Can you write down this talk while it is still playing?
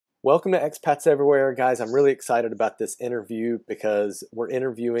Welcome to Expats Everywhere, guys. I'm really excited about this interview because we're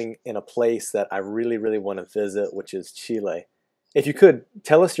interviewing in a place that I really want to visit, which is Chile. If you could,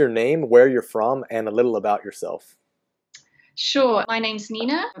 tell us your name, where you're from, and a little about yourself. Sure. My name's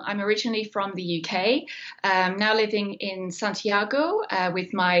Nina. I'm originally from the UK, now living in Santiago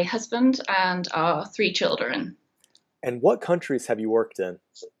with my husband and our three children. And what countries have you worked in?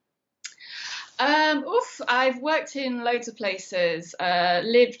 I've worked in loads of places,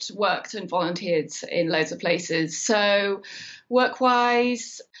 lived, worked and volunteered in loads of places. So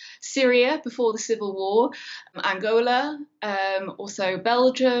work-wise, Syria before the Civil War, Angola, also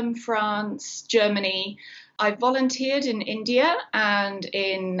Belgium, France, Germany. I volunteered in India and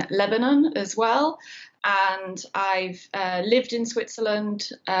in Lebanon as well. And I've lived in Switzerland,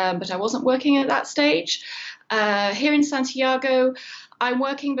 but I wasn't working at that stage. Here in Santiago, I'm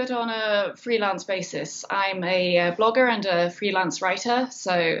working, but on a freelance basis. I'm a blogger and a freelance writer,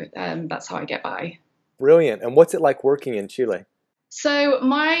 so that's how I get by. Brilliant. And what's it like working in Chile? So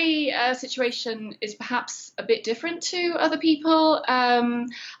my situation is perhaps a bit different to other people.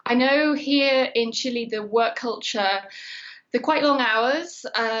 I know here in Chile, the work culture, they're quite long hours.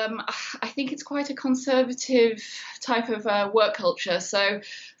 I think it's quite a conservative type of work culture. So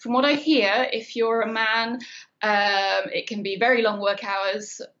from what I hear, if you're a man, it can be very long work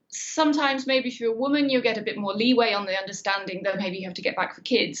hours. Sometimes maybe if you're a woman, you get a bit more leeway on the understanding that maybe you have to get back for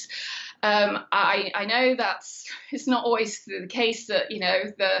kids. I know it's not always the case that,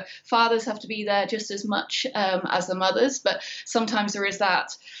 the fathers have to be there just as much as the mothers, but sometimes there is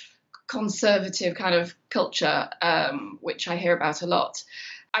that conservative kind of culture, which I hear about a lot.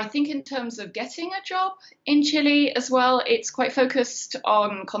 I think in terms of getting a job in Chile as well, it's quite focused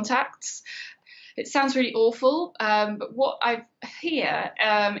on contacts. It sounds really awful, but what I hear,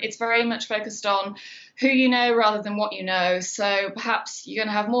 it's very much focused on who you know rather than what you know. So perhaps you're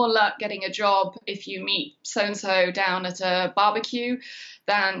going to have more luck getting a job if you meet so-and-so down at a barbecue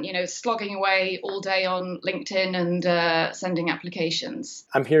than, slogging away all day on LinkedIn and sending applications.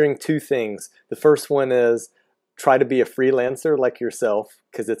 I'm hearing two things. The first one is try to be a freelancer like yourself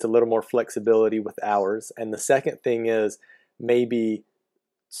because it's a little more flexibility with hours. And the second thing is maybe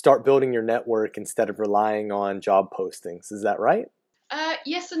start building your network instead of relying on job postings. Is that right?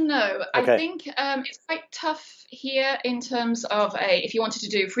 Yes and no. Okay. I think it's quite tough here in terms of if you wanted to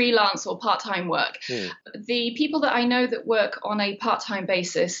do freelance or part-time work. The people that I know that work on a part-time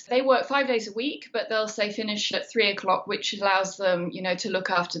basis, they work 5 days a week, but they'll say finish at 3 o'clock, which allows them, to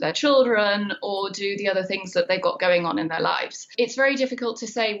look after their children or do the other things that they've got going on in their lives. It's very difficult to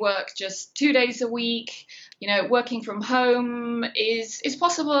say work just 2 days a week. Working from home is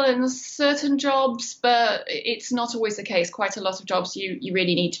possible in certain jobs, but it's not always the case. Quite a lot of jobs you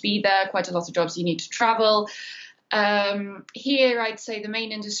really need to be there. Quite a lot of jobs you need to travel. Here, I'd say the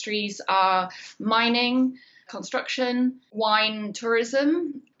main industries are mining, construction, wine,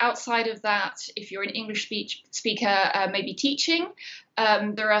 tourism. Outside of that, if you're an English speaker, maybe teaching.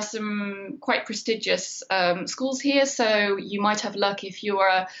 There are some quite prestigious schools here, so you might have luck if you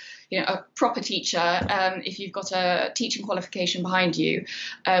are a proper teacher, if you've got a teaching qualification behind you,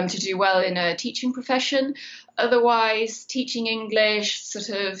 to do well in a teaching profession. Otherwise, teaching English, sort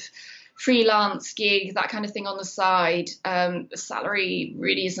of freelance gig, that kind of thing on the side, the salary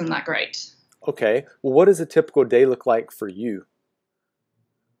really isn't that great. Okay. Well, what does a typical day look like for you?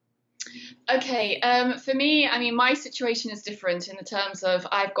 Okay, for me, my situation is different in the terms of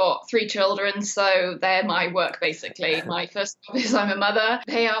I've got three children, so they're my work basically. My first job is I'm a mother.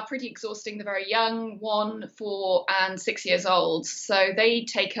 They are pretty exhausting. They're very young, 1, 4, and 6 years old. So they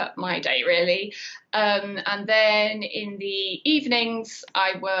take up my day really. And then in the evenings,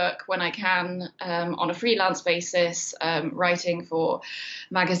 I work when I can on a freelance basis, writing for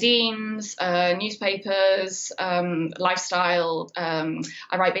magazines, newspapers, lifestyle.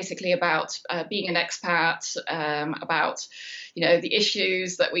 I write basically about being an expat, about the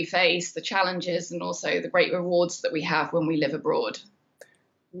issues that we face, the challenges, and also the great rewards that we have when we live abroad.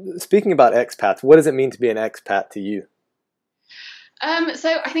 Speaking about expats, what does it mean to be an expat to you? So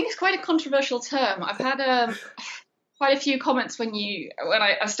I think it's quite a controversial term. I've had quite a few comments when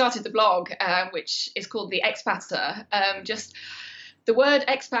I started the blog, which is called the Expater. Just the word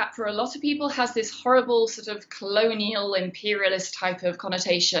expat for a lot of people has this horrible sort of colonial imperialist type of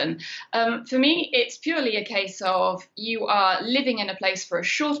connotation. For me, it's purely a case of you are living in a place for a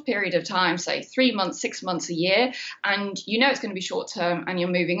short period of time, say 3 months, 6 months, a year, and it's going to be short term and you're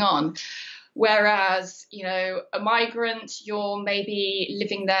moving on. Whereas, a migrant, you're maybe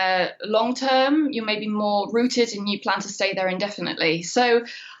living there long term, you're maybe more rooted and you plan to stay there indefinitely. So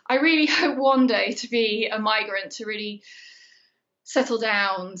I really hope one day to be a migrant, to really settle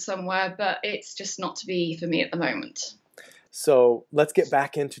down somewhere, but it's just not to be for me at the moment. So let's get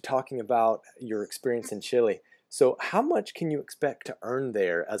back into talking about your experience in Chile. So how much can you expect to earn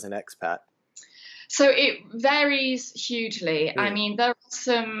there as an expat? So it varies hugely. I mean, there are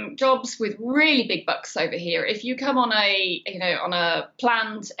some jobs with really big bucks over here. If you come on a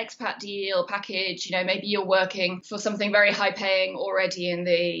planned expat deal package, maybe you're working for something very high paying already in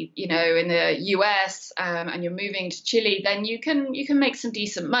the US, and you're moving to Chile, then you can make some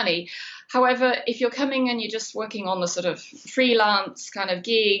decent money. However, if you're coming and you're just working on the sort of freelance kind of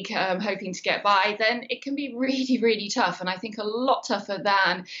gig, hoping to get by, then it can be really, really tough. And I think a lot tougher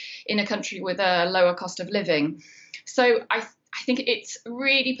than in a country with a lower cost of living. So I think it's a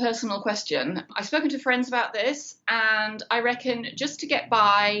really personal question. I've spoken to friends about this, and I reckon just to get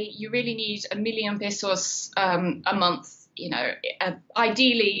by, you really need 1 million pesos a month.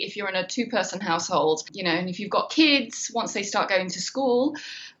 Ideally, if you're in a 2-person household, and if you've got kids, once they start going to school,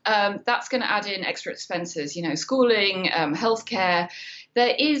 that's going to add in extra expenses, schooling, healthcare.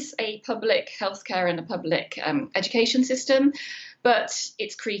 There is a public healthcare and a public education system, but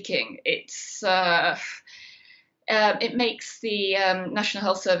it's creaking. It makes the National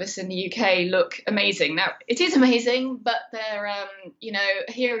Health Service in the UK look amazing. Now, it is amazing, but they're,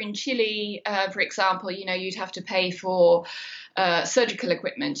 here in Chile, for example, you'd have to pay for surgical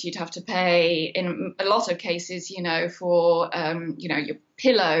equipment. You'd have to pay, in a lot of cases, for, your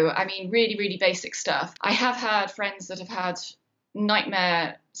pillow. I mean, really, really basic stuff. I have had friends that have had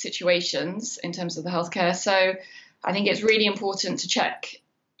nightmare situations in terms of the healthcare. So I think it's really important to check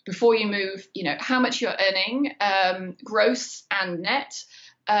before you move, how much you're earning, gross and net,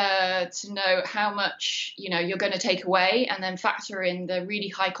 to know how much, you're going to take away, and then factor in the really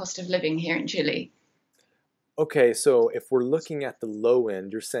high cost of living here in Chile. Okay, so if we're looking at the low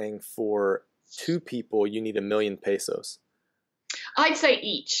end, you're saying for 2 people, you need 1 million pesos. I'd say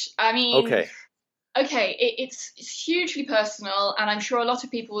each. I mean, okay, it's hugely personal, and I'm sure a lot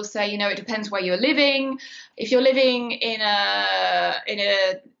of people will say, it depends where you're living. If you're living in a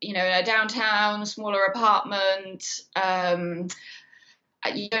downtown, smaller apartment,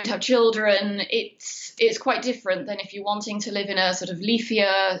 you don't have children, it's quite different than if you're wanting to live in a sort of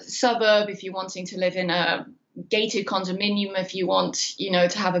leafier suburb, if you're wanting to live in a gated condominium, if you want,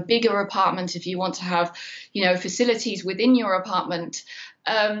 to have a bigger apartment, if you want to have, facilities within your apartment.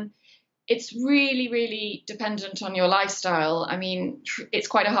 It's really, really dependent on your lifestyle. I mean, it's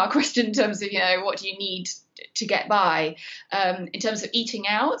quite a hard question in terms of, what do you need to get by? In terms of eating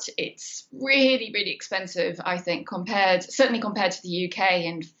out, it's really, really expensive, I think, certainly compared to the UK,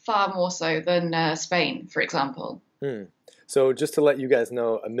 and far more so than Spain, for example. So just to let you guys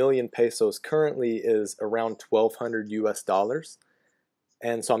know, 1 million pesos currently is around 1,200 US dollars.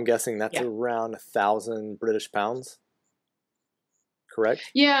 And so I'm guessing that's around 1,000 British pounds. Correct?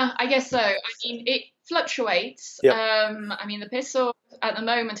 Yeah, I guess so. I mean, it fluctuates. Yep. I mean, the peso at the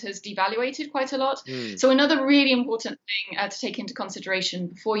moment has devaluated quite a lot. So another really important thing to take into consideration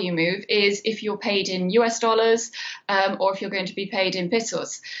before you move is if you're paid in US dollars, or if you're going to be paid in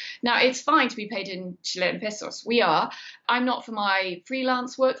pesos. Now, it's fine to be paid in Chilean pesos. We are. I'm not for my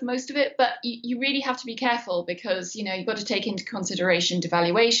freelance work for most of it, but you really have to be careful because, you've got to take into consideration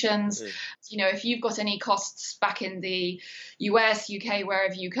devaluations. If you've got any costs back in the US, UK,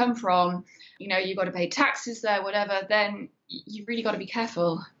 wherever you come from, you've got to pay taxes there, whatever, then you've really got to be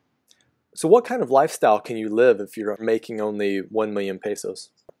careful. So what kind of lifestyle can you live if you're making only 1 million pesos?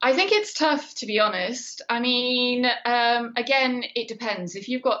 I think it's tough, to be honest. I mean, again, it depends. If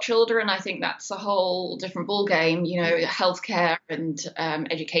you've got children, I think that's a whole different ballgame, healthcare and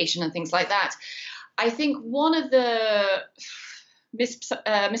education and things like that. I think one of the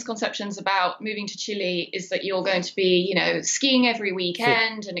misconceptions about moving to Chile is that you're going to be, skiing every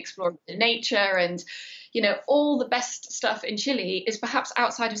weekend and exploring the nature, and, all the best stuff in Chile is perhaps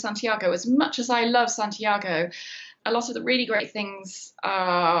outside of Santiago. As much as I love Santiago, a lot of the really great things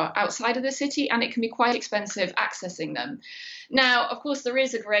are outside of the city, and it can be quite expensive accessing them. Now, of course, there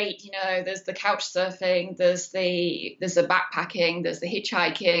is a great, there's the couch surfing, there's the backpacking, there's the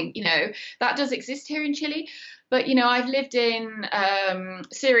hitchhiking, that does exist here in Chile. But, I've lived in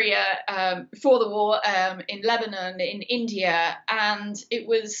Syria before the war, in Lebanon, in India, and it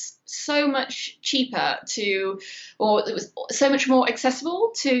was so much cheaper it was so much more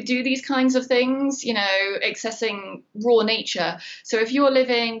accessible to do these kinds of things, accessing raw nature. So if you're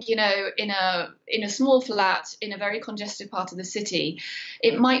living, in a small flat in a very congested part of the city,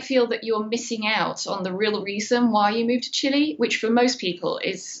 it might feel that you're missing out on the real reason why you moved to Chile, which for most people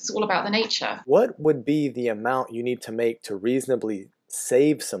is all about the nature. What would be the amount you need to make to reasonably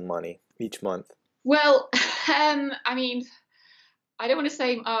save some money each month? Well, I mean, I don't want to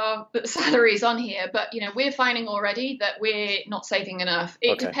say the salaries on here, but we're finding already that we're not saving enough.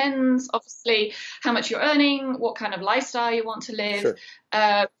 It depends, obviously, how much you're earning, what kind of lifestyle you want to live.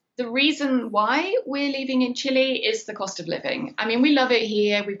 Sure. The reason why we're leaving in Chile is the cost of living. I mean, we love it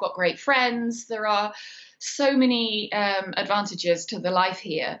here. We've got great friends. There are so many advantages to the life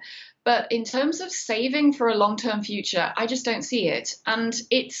here. But in terms of saving for a long-term future, I just don't see it. And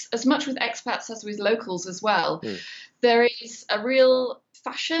it's as much with expats as with locals as well. There is a real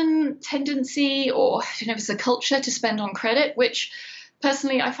fashion tendency, or I don't know if it's a culture, to spend on credit, which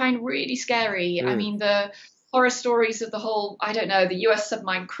personally I find really scary. I mean, the horror stories of the whole, I don't know, the US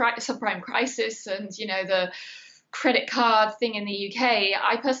subprime crisis and, the credit card thing in the UK,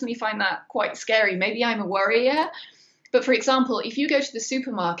 I personally find that quite scary. Maybe I'm a worrier. But for example, if you go to the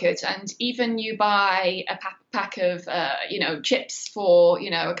supermarket and even you buy a pack of, chips for,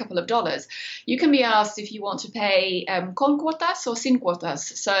 a couple of dollars, you can be asked if you want to pay con cuotas or sin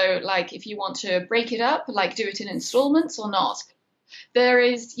cuotas. So like if you want to break it up, like do it in installments or not. There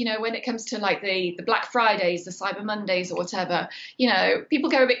is, when it comes to like the Black Fridays, the Cyber Mondays or whatever, people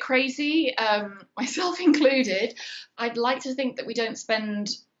go a bit crazy, myself included. I'd like to think that we don't spend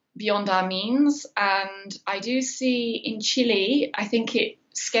beyond our means. And I do see in Chile, I think it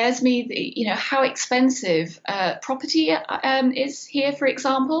scares me, how expensive property is here, for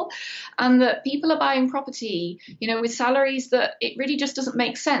example, and that people are buying property, with salaries that it really just doesn't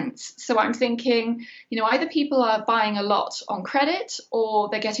make sense. So I'm thinking, either people are buying a lot on credit or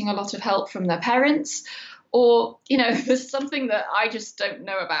they're getting a lot of help from their parents, or, there's something that I just don't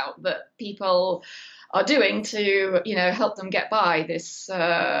know about that people are doing to, help them get by this,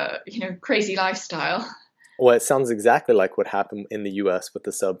 crazy lifestyle. Well, it sounds exactly like what happened in the US with the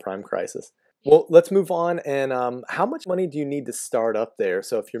subprime crisis. Well, let's move on. And how much money do you need to start up there?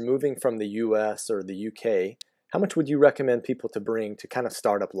 So if you're moving from the US or the UK, how much would you recommend people to bring to kind of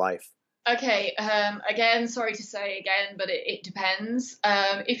start up life? Okay, again, sorry to say again, but it depends.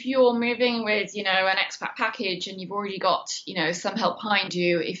 If you're moving with, an expat package and you've already got, some help behind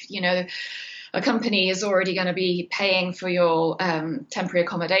you, if, a company is already going to be paying for your temporary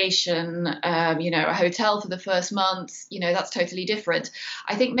accommodation, a hotel for the first month, that's totally different.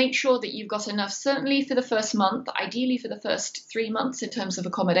 I think make sure that you've got enough, certainly for the first month, ideally for the first 3 months in terms of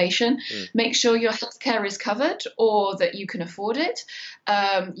accommodation. Make sure your healthcare is covered or that you can afford it.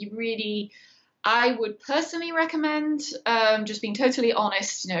 I would personally recommend, just being totally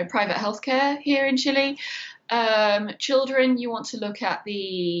honest, private healthcare here in Chile. Children, you want to look at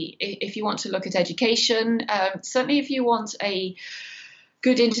if you want to look at education, certainly if you want a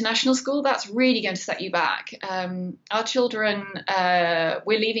good international school, that's really going to set you back. Our children,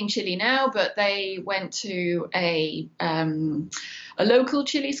 we're leaving Chile now, but they went to a local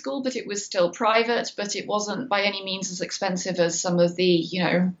Chile school, but it was still private, but it wasn't by any means as expensive as some of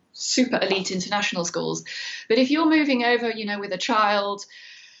the, super elite international schools. But if you're moving over, with a child,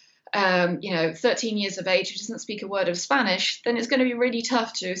 13 years of age who doesn't speak a word of Spanish, then it's going to be really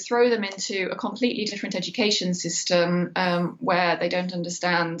tough to throw them into a completely different education system where they don't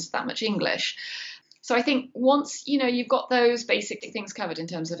understand that much English. So I think once, you've got those basic things covered in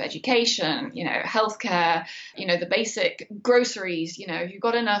terms of education, healthcare, the basic groceries, you've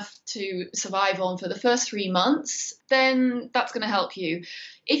got enough to survive on for the first 3 months, then that's going to help you.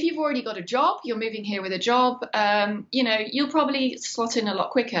 If you've already got a job, you're moving here with a job, you'll probably slot in a lot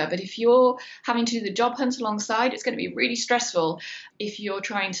quicker. But if you're having to do the job hunt alongside, it's going to be really stressful if you're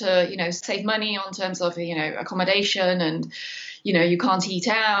trying to, save money on terms of, accommodation and, you can't eat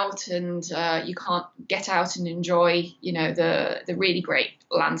out and you can't get out and enjoy, the really great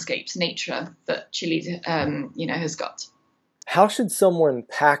landscapes, nature that Chile, has got. How should someone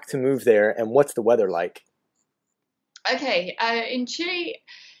pack to move there, and what's the weather like? Okay, in Chile,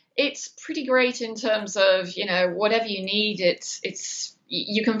 it's pretty great in terms of, whatever you need,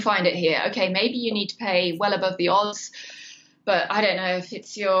 you can find it here. Okay, maybe you need to pay well above the odds, but I don't know if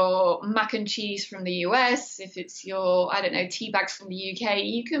it's your mac and cheese from the US, if it's your, tea bags from the UK,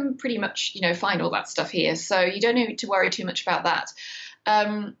 you can pretty much, find all that stuff here. So you don't need to worry too much about that.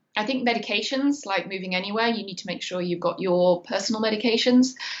 I think medications, like moving anywhere, you need to make sure you've got your personal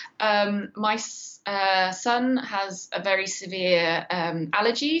medications. My son has a very severe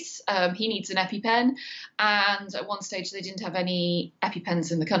allergies. He needs an EpiPen, and at one stage they didn't have any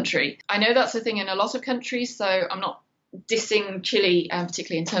EpiPens in the country. I know that's a thing in a lot of countries, so I'm not dissing Chile,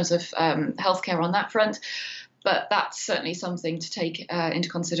 particularly in terms of healthcare on that front, but that's certainly something to take into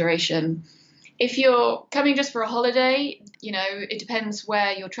consideration. If you're coming just for a holiday, it depends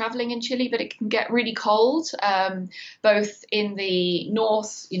where you're traveling in Chile, but it can get really cold, both in the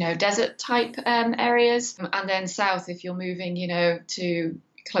north, desert type areas, and then south if you're moving, to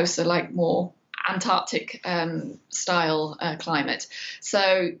closer, like more Antarctic style climate.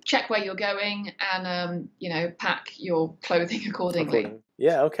 So check where you're going and, pack your clothing accordingly.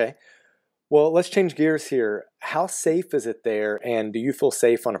 Yeah, okay. Well, let's change gears here. How safe is it there, and do you feel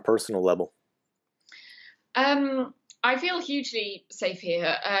safe on a personal level? I feel hugely safe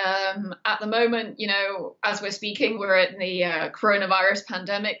here. At the moment, as we're speaking, we're in the coronavirus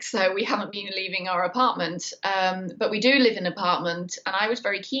pandemic, so we haven't been leaving our apartment. But we do live in an apartment, and I was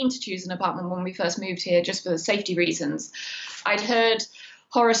very keen to choose an apartment when we first moved here just for safety reasons. I'd heard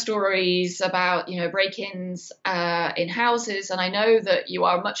horror stories about, break-ins in houses, and I know that you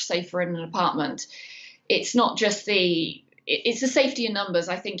are much safer in an apartment. It's not just it's the safety in numbers.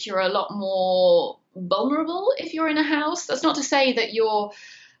 I think you're a lot more vulnerable if you're in a house. That's not to say that you're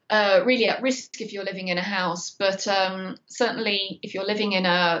really at risk if you're living in a house, but certainly if you're living in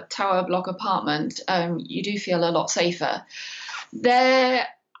a tower block apartment, you do feel a lot safer. There,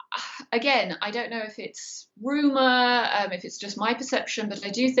 again, I don't know if it's rumor, if it's just my perception, but I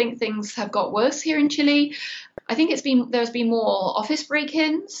do think things have got worse here in Chile. I think there's been more office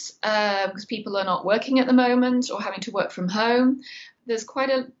break-ins because people are not working at the moment or having to work from home. There's quite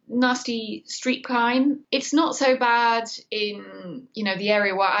a nasty street crime. It's not so bad in, the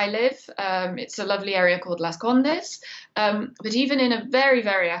area where I live. It's a lovely area called Las Condes. But even in a very,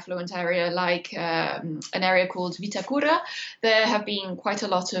 very affluent area like an area called Vitacura, there have been quite a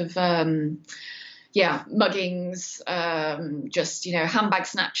lot of muggings, just, handbag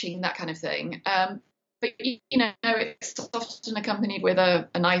snatching, that kind of thing. But, it's often accompanied with a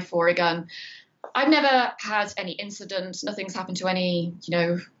knife or a gun. I've never had any incidents. Nothing's happened to any,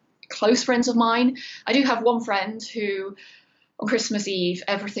 close friends of mine. I do have one friend who, on Christmas Eve,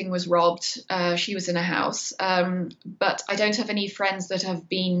 everything was robbed. She was in a house. But I don't have any friends that have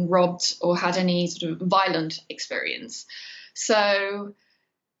been robbed or had any sort of violent experience. So,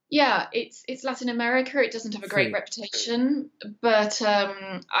 yeah, it's Latin America. It doesn't have a great reputation. But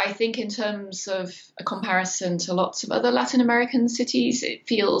I think in terms of a comparison to lots of other Latin American cities, it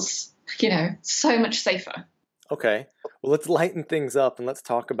feels so much safer. Okay. Well, let's lighten things up and let's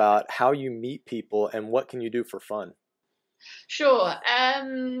talk about how you meet people and what can you do for fun. Sure.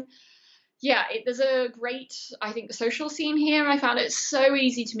 There's a great, I think, social scene here. I found it so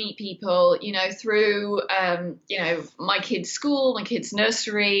easy to meet people, through, my kids' school, my kids'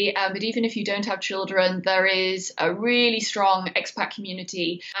 nursery. But even if you don't have children, there is a really strong expat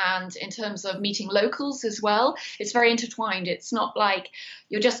community. And in terms of meeting locals as well, it's very intertwined. It's not like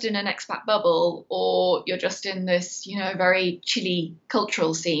you're just in an expat bubble or you're just in this, very Chile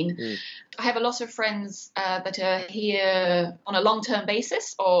cultural scene. I have a lot of friends that are here on a long-term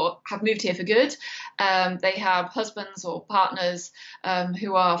basis or have moved here for good. They have husbands or partners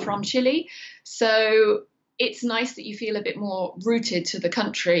who are from Chile. So it's nice that you feel a bit more rooted to the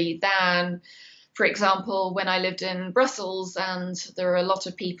country than, for example, when I lived in Brussels and there are a lot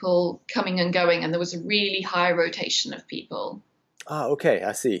of people coming and going and there was a really high rotation of people. Ah, okay,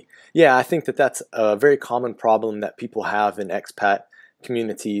 I see. Yeah, I think that's a very common problem that people have in expat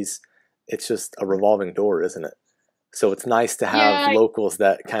communities. It's just a revolving door, isn't it? So it's nice to have locals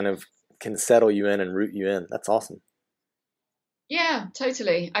that kind of can settle you in and root you in. That's awesome. Yeah,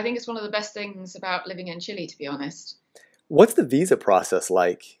 totally. I think it's one of the best things about living in Chile, to be honest. What's the visa process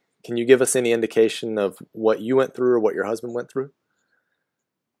like? Can you give us any indication of what you went through or what your husband went through?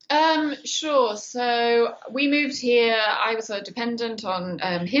 Sure. So we moved here. I was a dependent on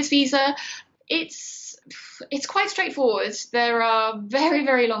his visa. It's quite straightforward. There are very,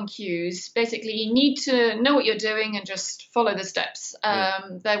 very long queues. Basically, you need to know what you're doing and just follow the steps.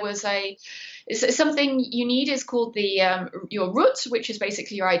 Something you need is called your route, which is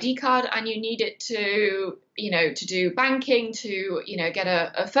basically your ID card, and you need it to do banking, to get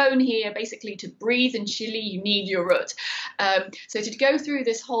a phone here. Basically, to breathe in Chile, you need your route. So to go through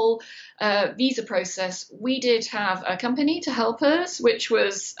this whole visa process, we did have a company to help us, which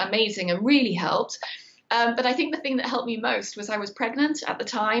was amazing and really helped. But I think the thing that helped me most was I was pregnant at the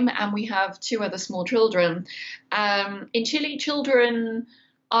time, and we have 2 other small children. In Chile, children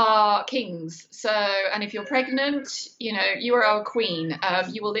are kings. So, and if you're pregnant, you are our queen.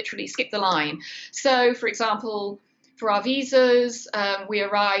 You will literally skip the line. So, for example, for our visas, we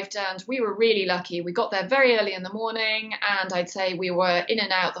arrived and we were really lucky. We got there very early in the morning, and I'd say we were in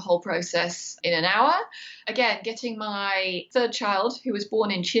and out the whole process in an hour. Again, getting my third child, who was born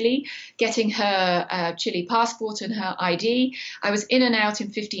in Chile, getting her Chile passport and her ID, I was in and out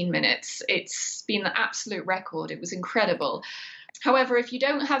in 15 minutes. It's been the absolute record. It was incredible. However, if you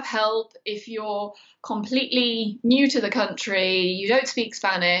don't have help, if you're completely new to the country, you don't speak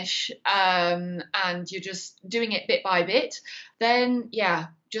Spanish, and you're just doing it bit by bit, then yeah,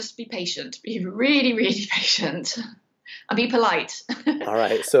 just be patient. Be really, really patient. And be polite. All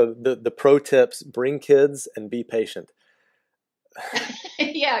right. So the pro tips: bring kids and be patient.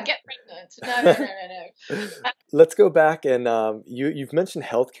 Yeah, get pregnant. No. Let's go back and you've mentioned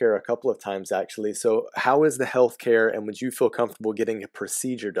healthcare a couple of times actually. So how is the healthcare, and would you feel comfortable getting a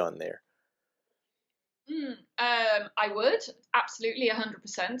procedure done there? I would, absolutely,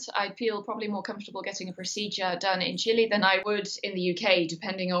 100%. I'd feel probably more comfortable getting a procedure done in Chile than I would in the UK,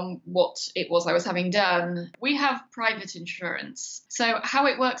 depending on what it was I was having done. We have private insurance. So how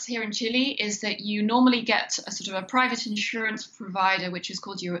it works here in Chile is that you normally get a sort of a private insurance provider, which is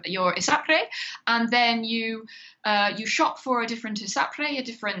called your ISAPRE, and then you shop for a different ISAPRE, a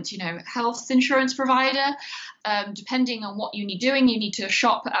different, health insurance provider. Depending on what you need doing, you need to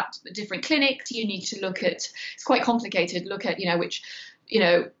shop at different clinics. You need to look at, it's quite complicated, look at, which,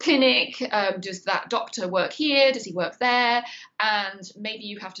 clinic, does that doctor work here? Does he work there? And maybe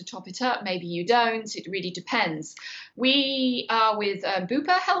you have to top it up. Maybe you don't. It really depends. We are with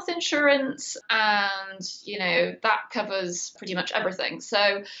Bupa health insurance, and, that covers pretty much everything.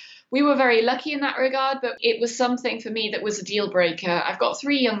 So we were very lucky in that regard, but it was something for me that was a deal breaker. I've got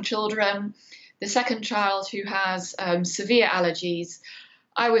 3 young children. The second child who has severe allergies.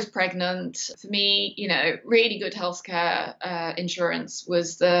 I was pregnant. For me, really good healthcare insurance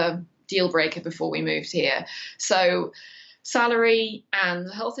was the deal breaker before we moved here. So salary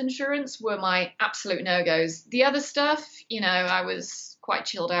and health insurance were my absolute no-goes. The other stuff, I was quite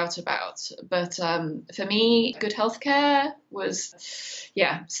chilled out about. But for me, good healthcare was,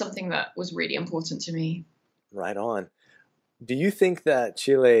 something that was really important to me. Right on. Do you think that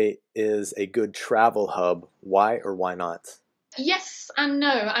Chile is a good travel hub? Why or why not? Yes and no.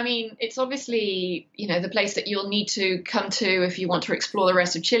 I mean, it's obviously, the place that you'll need to come to if you want to explore the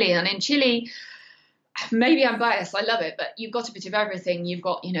rest of Chile. And in Chile, maybe I'm biased, I love it, but you've got a bit of everything. You've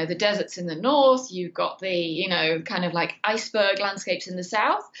got, the deserts in the north, you've got the, kind of like iceberg landscapes in the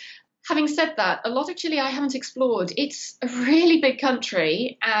south. Having said that, a lot of Chile I haven't explored. It's a really big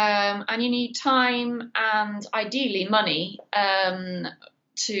country, and you need time and ideally money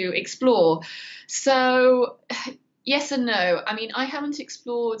to explore. So yes and no. I mean, I haven't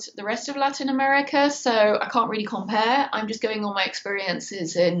explored the rest of Latin America, so I can't really compare. I'm just going on my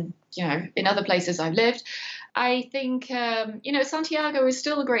experiences in other places I've lived. I think, Santiago is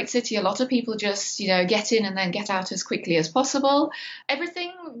still a great city. A lot of people just, get in and then get out as quickly as possible.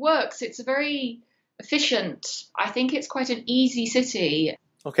 Everything works. It's very efficient. I think it's quite an easy city.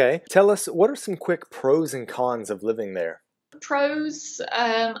 Okay. Tell us, what are some quick pros and cons of living there? Pros,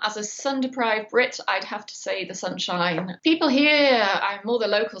 as a sun-deprived Brit, I'd have to say the sunshine. People here, more the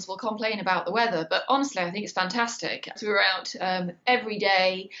locals, will complain about the weather, but honestly, I think it's fantastic. So we're out every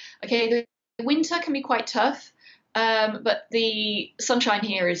day. Okay, the winter can be quite tough, but the sunshine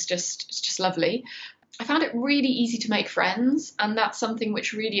here is just lovely. I found it really easy to make friends, and that's something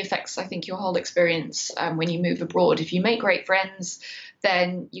which really affects, I think, your whole experience when you move abroad. If you make great friends,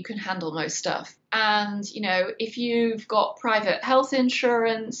 then you can handle most stuff. And, if you've got private health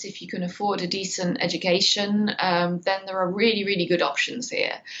insurance, if you can afford a decent education, then there are really, really good options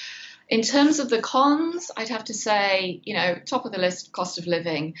here. In terms of the cons, I'd have to say, top of the list, cost of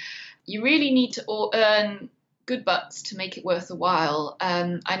living. You really need to earn good bucks to make it worth a while.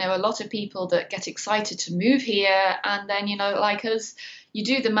 I know a lot of people that get excited to move here, and then, like us, you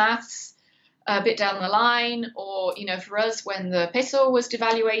do the maths a bit down the line, or, for us, when the peso was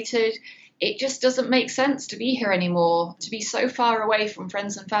devaluated, it just doesn't make sense to be here anymore, to be so far away from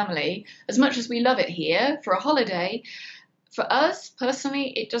friends and family. As much as we love it here for a holiday, for us personally,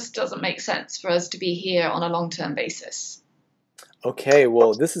 it just doesn't make sense for us to be here on a long-term basis. Okay,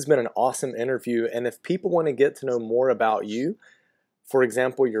 well, this has been an awesome interview. And if people want to get to know more about you, for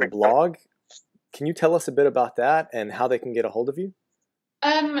example, your blog, can you tell us a bit about that and how they can get a hold of you?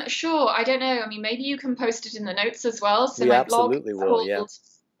 Sure. I don't know. I mean, maybe you can post it in the notes as well. So we absolutely will, yeah.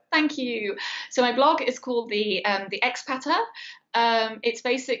 Thank you. So my blog is called the Expater. It's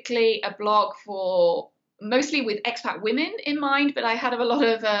basically a blog for mostly with expat women in mind, but I had a lot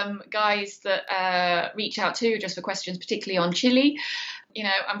of guys that reach out too just for questions, particularly on Chile. You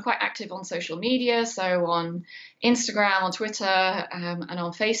know, I'm quite active on social media, so on Instagram, on Twitter, and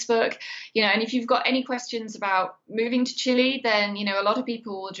on Facebook. You know, and if you've got any questions about moving to Chile, then, you know, a lot of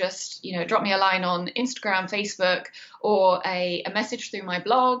people will just, you know, drop me a line on Instagram, Facebook, or a message through my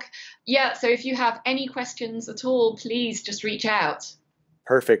blog. Yeah, so if you have any questions at all, please just reach out.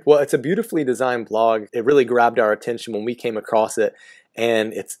 Perfect. Well, it's a beautifully designed blog. It really grabbed our attention when we came across it,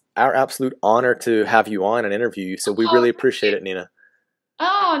 and it's our absolute honor to have you on and interview you. So we really appreciate it, Nina.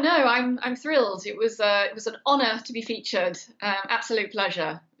 Oh no, I'm thrilled. It was an honor to be featured. Absolute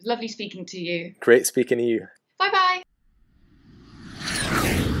pleasure. It was lovely speaking to you. Great speaking to you.